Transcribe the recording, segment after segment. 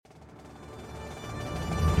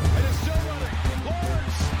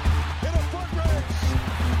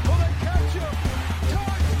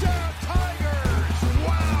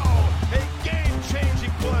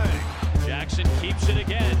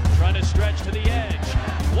the edge.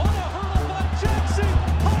 What a hurdle by Jackson.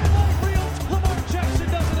 Highlight reel. Lamar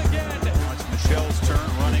Jackson does it again. It's Michelle's turn,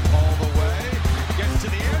 running all the way. Gets to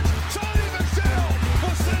the edge. Sonny Michel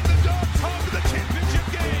will send the Dogs home to the championship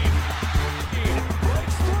game.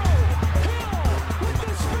 Breaks through. Hill with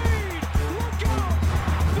the speed. Look out.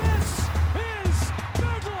 This is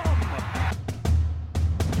Bedlam.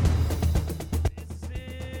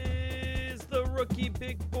 This is the Rookie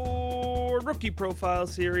Big Board Rookie Profile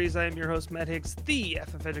Series. I am your host, Matt Hicks, the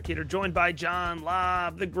FF Educator, joined by John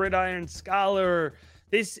Lobb, the Gridiron Scholar.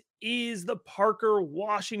 This is the Parker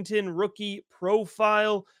Washington Rookie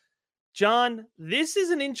Profile. John, this is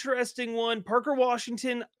an interesting one. Parker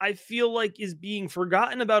Washington, I feel like, is being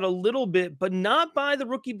forgotten about a little bit, but not by the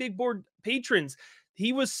Rookie Big Board patrons.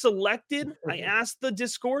 He was selected. I asked the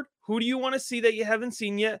Discord, who do you want to see that you haven't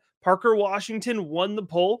seen yet? Parker Washington won the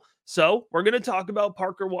poll. So we're going to talk about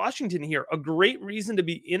Parker Washington here. A great reason to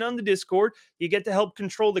be in on the Discord. You get to help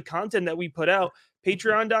control the content that we put out.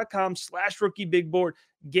 Patreon.com/RookieBigBoard.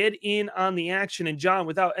 Get in on the action. And John,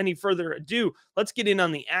 without any further ado, let's get in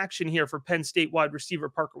on the action here for Penn State wide receiver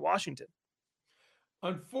Parker Washington.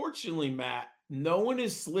 Unfortunately, Matt, no one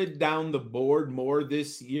has slid down the board more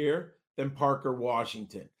this year than Parker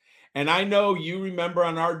Washington. And I know you remember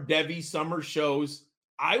on our Devi summer shows,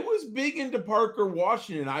 I was big into Parker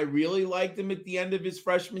Washington. I really liked him at the end of his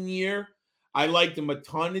freshman year. I liked him a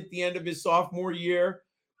ton at the end of his sophomore year.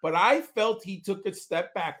 But I felt he took a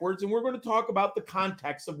step backwards, and we're going to talk about the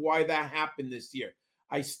context of why that happened this year.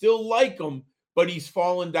 I still like him, but he's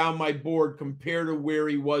fallen down my board compared to where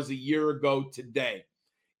he was a year ago today.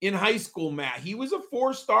 In high school, Matt, he was a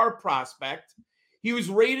 4-star prospect. He was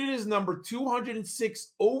rated as number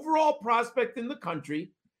 206 overall prospect in the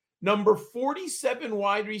country, number 47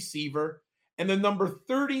 wide receiver, and the number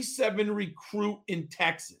 37 recruit in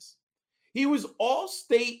Texas. He was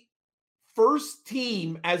all-state first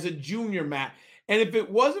team as a junior, Matt. And if it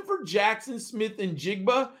wasn't for Jackson Smith and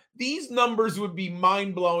Jigba, these numbers would be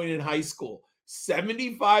mind-blowing in high school.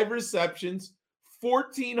 75 receptions,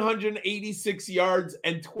 1,486 yards,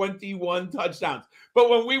 and 21 touchdowns.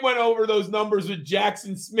 But when we went over those numbers with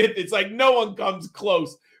Jackson Smith, it's like no one comes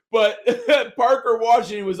close. But Parker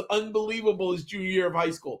Washington was unbelievable his junior year of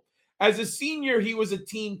high school. As a senior, he was a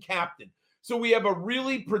team captain. So we have a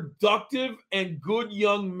really productive and good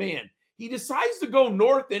young man. He decides to go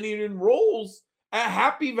north and he enrolls at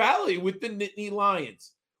Happy Valley with the Nittany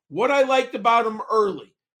Lions. What I liked about him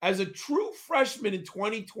early, as a true freshman in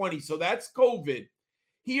 2020, so that's COVID,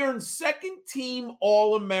 he earned second team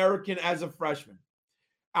All-American as a freshman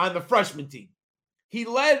on the freshman team. He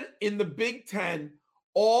led in the Big Ten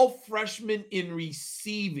all freshmen in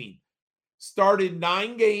receiving. Started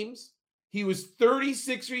 9 games. He was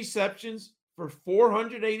 36 receptions for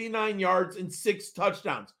 489 yards and 6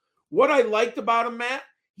 touchdowns. What I liked about him, Matt,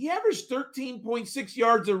 he averaged 13.6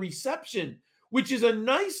 yards a reception, which is a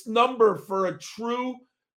nice number for a true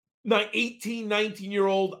 18,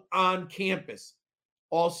 19-year-old on campus.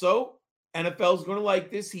 Also, NFL's going to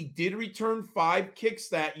like this. He did return 5 kicks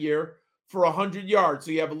that year for 100 yards.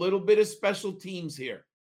 So you have a little bit of special teams here.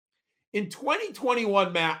 In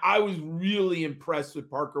 2021, Matt, I was really impressed with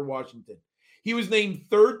Parker Washington. He was named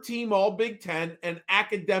 3rd team All-Big Ten and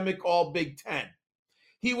academic All-Big Ten.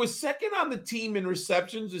 He was second on the team in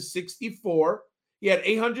receptions with 64. He had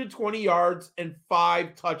 820 yards and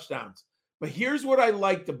 5 touchdowns. But here's what I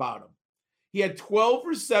liked about him. He had 12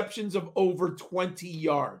 receptions of over 20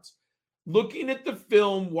 yards. Looking at the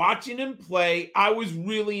film, watching him play, I was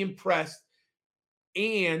really impressed.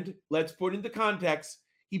 And let's put into context,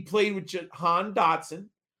 he played with Jahan Dotson,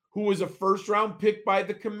 who was a first-round pick by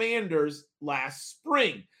the Commanders last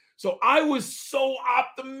spring. So I was so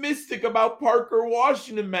optimistic about Parker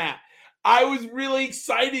Washington, Matt. I was really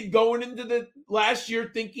excited going into the last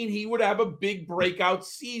year thinking he would have a big breakout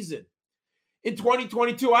season. In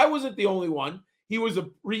 2022, I wasn't the only one. He was a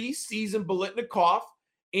preseason Biletnikoff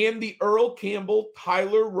and the Earl Campbell,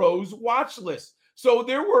 Tyler Rose watch list. So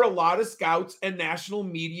there were a lot of scouts and national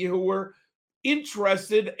media who were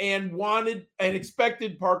interested and wanted and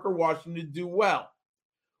expected Parker Washington to do well.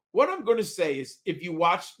 What I'm going to say is, if you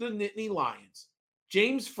watch the Nittany Lions,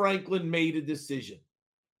 James Franklin made a decision.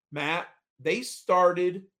 Matt, they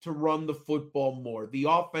started to run the football more. The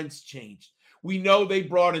offense changed. We know they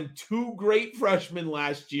brought in 2 great freshmen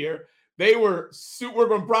last year. They were we're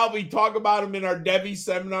going to probably talk about them in our Devi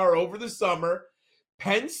seminar over the summer.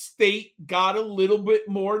 Penn State got a little bit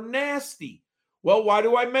more nasty. Well, why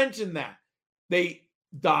do I mention that? They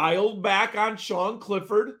dialed back on Sean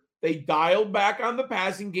Clifford. They dialed back on the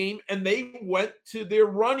passing game, and they went to their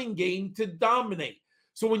running game to dominate.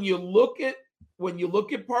 So when you look at when you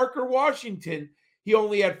look at Parker Washington, he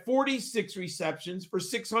only had 46 receptions for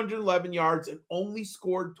 611 yards and only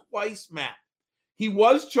scored twice, Matt. He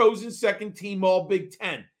was chosen second team All Big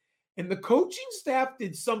Ten. And the coaching staff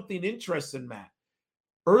did something interesting, Matt.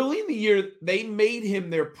 Early in the year, they made him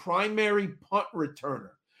their primary punt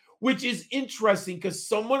returner, which is interesting because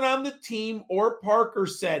someone on the team or Parker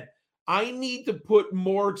said, I need to put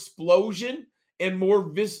more explosion and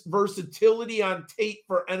more versatility on tape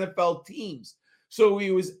for NFL teams. So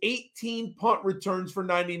he was 18 punt returns for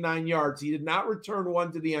 99 yards. He did not return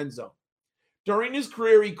one to the end zone. During his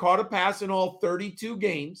career, he caught a pass in all 32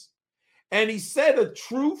 games. And he set a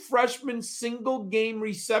true freshman single game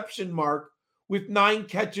reception mark with 9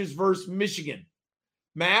 catches versus Michigan.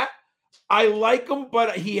 Matt, I like him,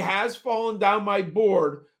 but he has fallen down my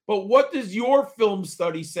board. But what does your film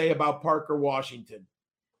study say about Parker Washington?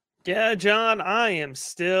 Yeah, John, I am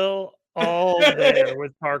still all there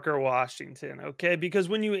with Parker Washington, okay? Because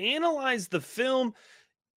when you analyze the film,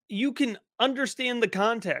 you can understand the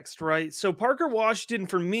context, right? So Parker Washington,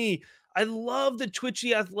 for me, I love the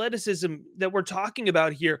twitchy athleticism that we're talking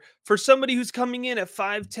about here for somebody who's coming in at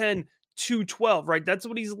 5'10", 212, right? That's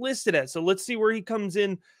what he's listed as. So let's see where he comes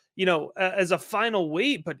in, as a final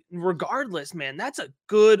weight. But regardless, man, that's a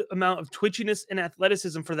good amount of twitchiness and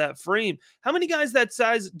athleticism for that frame. How many guys that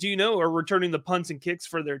size do you know are returning the punts and kicks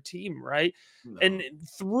for their team, right? No. And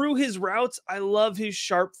through his routes, I love his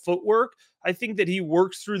sharp footwork. I think that he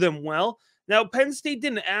works through them well. Now, Penn State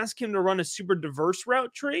didn't ask him to run a super diverse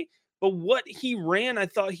route tree, but what he ran, I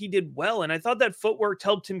thought he did well. And I thought that footwork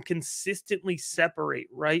helped him consistently separate,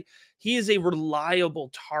 right? He is a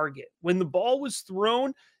reliable target. When the ball was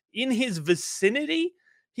thrown in his vicinity,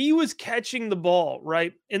 he was catching the ball,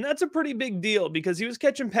 right? And that's a pretty big deal because he was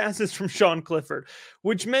catching passes from Sean Clifford,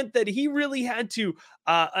 which meant that he really had to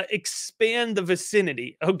expand the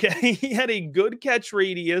vicinity, okay? He had a good catch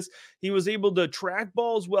radius. He was able to track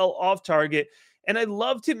balls well off target. And I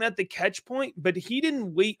loved him at the catch point, but he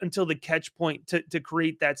didn't wait until the catch point to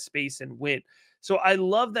create that space and win. So I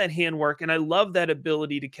love that handwork and I love that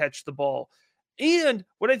ability to catch the ball. And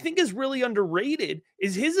what I think is really underrated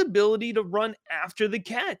is his ability to run after the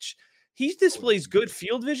catch. He displays good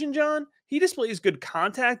field vision, John. He displays good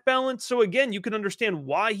contact balance. So again, you can understand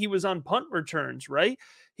why he was on punt returns, right?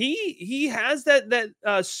 He has that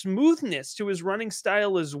smoothness to his running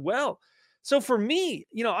style as well. So for me,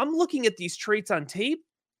 I'm looking at these traits on tape.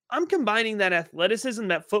 I'm combining that athleticism,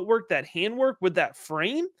 that footwork, that handwork with that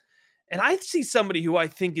frame. And I see somebody who I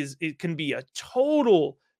think can be a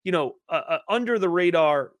total, under the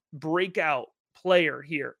radar breakout player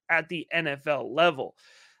here at the NFL level.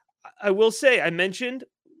 I will say, I mentioned,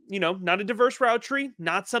 not a diverse route tree,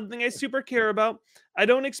 not something I super care about. I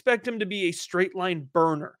don't expect him to be a straight line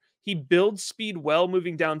burner. He builds speed well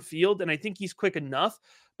moving downfield, and I think he's quick enough.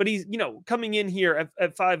 But he's, coming in here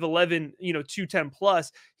at 5'11", 210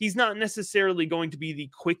 plus, he's not necessarily going to be the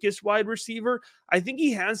quickest wide receiver. I think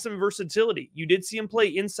he has some versatility. You did see him play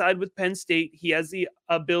inside with Penn State. He has the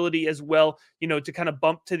ability as well, to kind of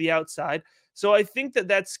bump to the outside. So I think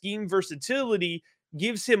that scheme versatility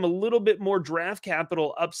gives him a little bit more draft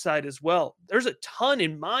capital upside as well. There's a ton,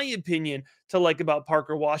 in my opinion, to like about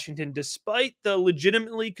Parker Washington, despite the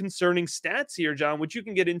legitimately concerning stats here, John, which you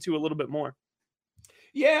can get into a little bit more.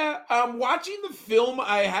 Yeah, watching the film,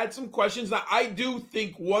 I had some questions. Now, I do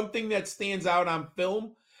think one thing that stands out on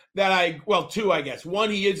film two, I guess. One,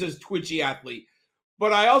 he is a twitchy athlete,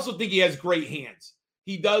 but I also think he has great hands.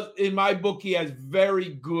 He does, in my book, he has very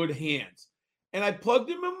good hands. And I plugged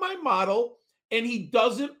him in my model, and he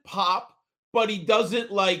doesn't pop, but he doesn't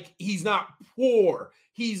he's not poor.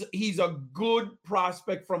 He's a good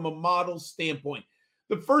prospect from a model standpoint.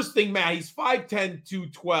 The first thing, Matt, he's 5'10",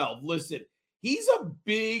 212. Listen, he's a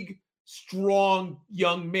big, strong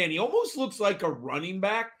young man. He almost looks like a running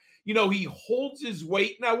back. He holds his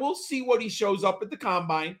weight. Now, we'll see what he shows up at the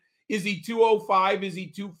combine. Is he 205? Is he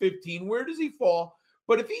 215? Where does he fall?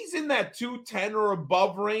 But if he's in that 210 or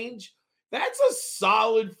above range, that's a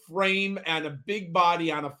solid frame and a big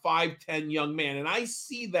body on a 5'10" young man. And I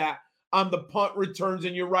see that on the punt returns.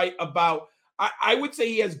 And you're right about, I would say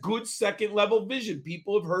he has good second-level vision.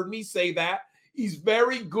 People have heard me say that. He's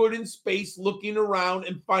very good in space, looking around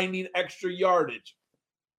and finding extra yardage.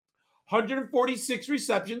 146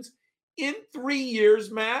 receptions in 3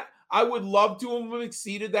 years, Matt. I would love to have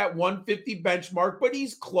exceeded that 150 benchmark, but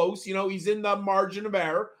he's close. He's in the margin of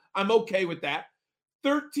error. I'm okay with that.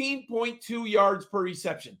 13.2 yards per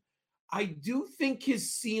reception. I do think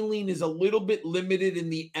his ceiling is a little bit limited in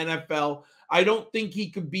the NFL. I don't think he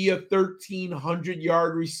could be a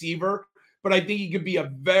 1,300-yard receiver but I think he could be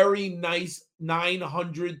a very nice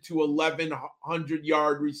 900 to 1,100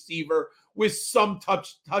 yard receiver with some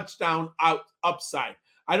touchdown upside.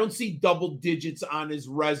 I don't see double digits on his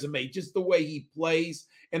resume, just the way he plays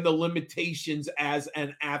and the limitations as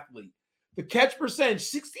an athlete. The catch percentage,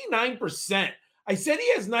 69%. I said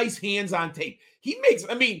he has nice hands on tape. He makes,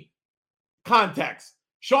 context.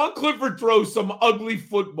 Sean Clifford throws some ugly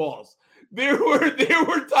footballs. There were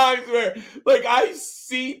times where, like, I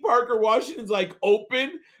see Parker Washington's like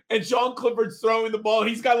open and Sean Clifford's throwing the ball.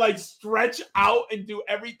 He's got to like stretch out and do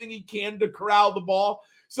everything he can to corral the ball.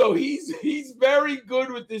 So he's very good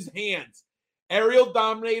with his hands. Aerial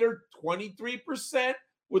dominator, 23%,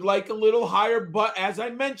 would like a little higher. But as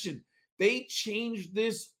I mentioned, they changed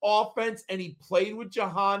this offense and he played with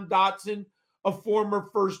Jahan Dotson, a former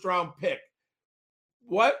first-round pick.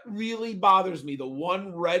 What really bothers me, the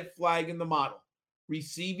one red flag in the model,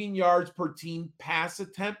 receiving yards per team pass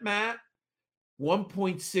attempt, Matt,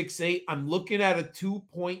 1.68. I'm looking at a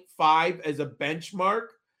 2.5 as a benchmark.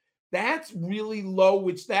 That's really low,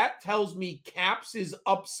 which that tells me caps his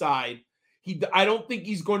upside. I don't think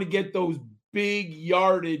he's going to get those big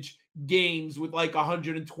yardage games with like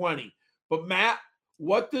 120. But Matt,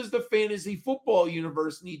 what does the fantasy football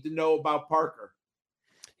universe need to know about Parker?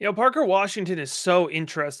 Parker Washington is so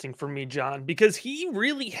interesting for me, John, because he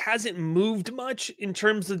really hasn't moved much in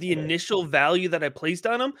terms of the initial value that I placed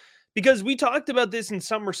on him. Because we talked about this in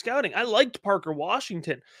summer scouting. I liked Parker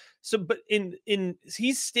Washington. So, but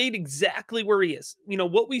he's stayed exactly where he is.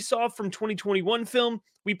 What we saw from 2021 film,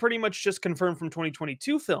 we pretty much just confirmed from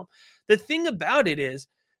 2022 film. The thing about it is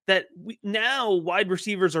that now wide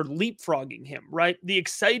receivers are leapfrogging him, right? The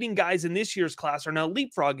exciting guys in this year's class are now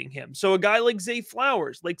leapfrogging him. So a guy like Zay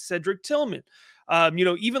Flowers, like Cedric Tillman,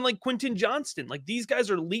 even like Quentin Johnston, like these guys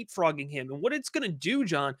are leapfrogging him. And what it's going to do,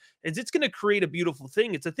 John, is it's going to create a beautiful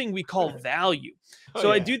thing. It's a thing we call value.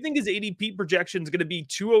 I do think his ADP projection is going to be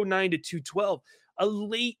 209 to 212, a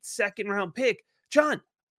late second round pick. John,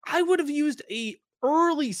 I would have used a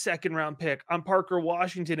early second round pick on Parker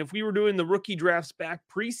Washington if we were doing the rookie drafts back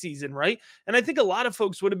preseason, right? And I think a lot of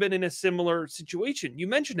folks would have been in a similar situation. You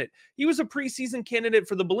mentioned it. He was a preseason candidate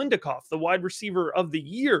for the Biletnikoff, the wide receiver of the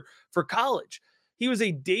year for college. He was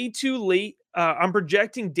a day too late. I'm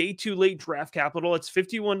projecting day too late draft capital. It's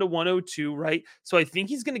 51 to 102, right? So I think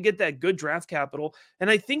he's going to get that good draft capital. And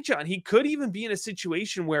I think, John, he could even be in a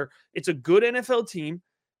situation where it's a good NFL team.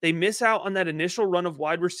 They miss out on that initial run of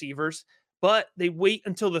wide receivers, but they wait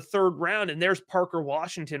until the third round and there's Parker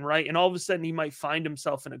Washington, right? And all of a sudden he might find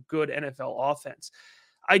himself in a good NFL offense.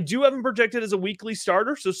 I do have him projected as a weekly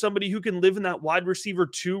starter, so somebody who can live in that wide receiver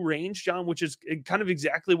 2 range, John, which is kind of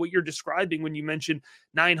exactly what you're describing when you mentioned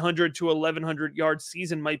 900 to 1,100 yard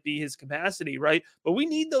season might be his capacity, right? But we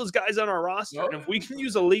need those guys on our roster, and if we can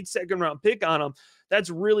use a late second round pick on them,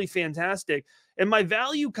 that's really fantastic. And my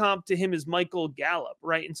value comp to him is Michael Gallup,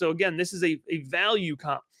 right? And so again, this is a value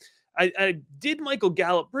comp. I did Michael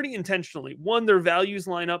Gallup pretty intentionally. One, their values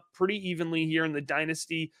line up pretty evenly here in the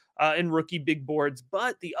dynasty and rookie big boards.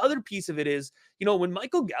 But the other piece of it is, when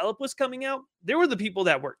Michael Gallup was coming out, there were the people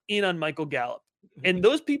that were in on Michael Gallup. And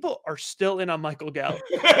those people are still in on Michael Gallup.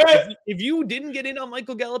 If you didn't get in on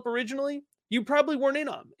Michael Gallup originally, you probably weren't in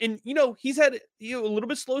on him. And, he's had a little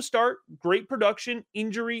bit slow start, great production,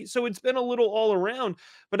 injury. So it's been a little all around.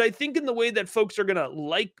 But I think in the way that folks are going to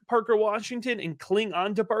like Parker Washington and cling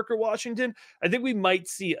on to Parker Washington, I think we might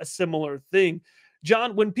see a similar thing.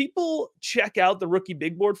 John, when people check out the rookie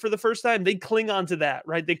big board for the first time, they cling on to that,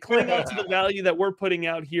 right? They cling on to the value that we're putting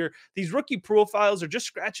out here. These rookie profiles are just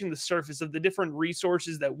scratching the surface of the different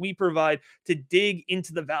resources that we provide to dig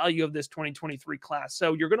into the value of this 2023 class.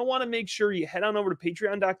 So you're going to want to make sure you head on over to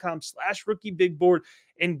patreon.com/rookieBigBoard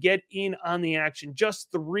and get in on the action.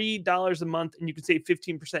 Just $3 a month, and you can save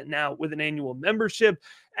 15% now with an annual membership.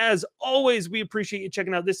 As always, we appreciate you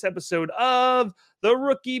checking out this episode of the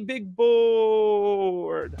Rookie Big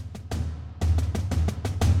Board.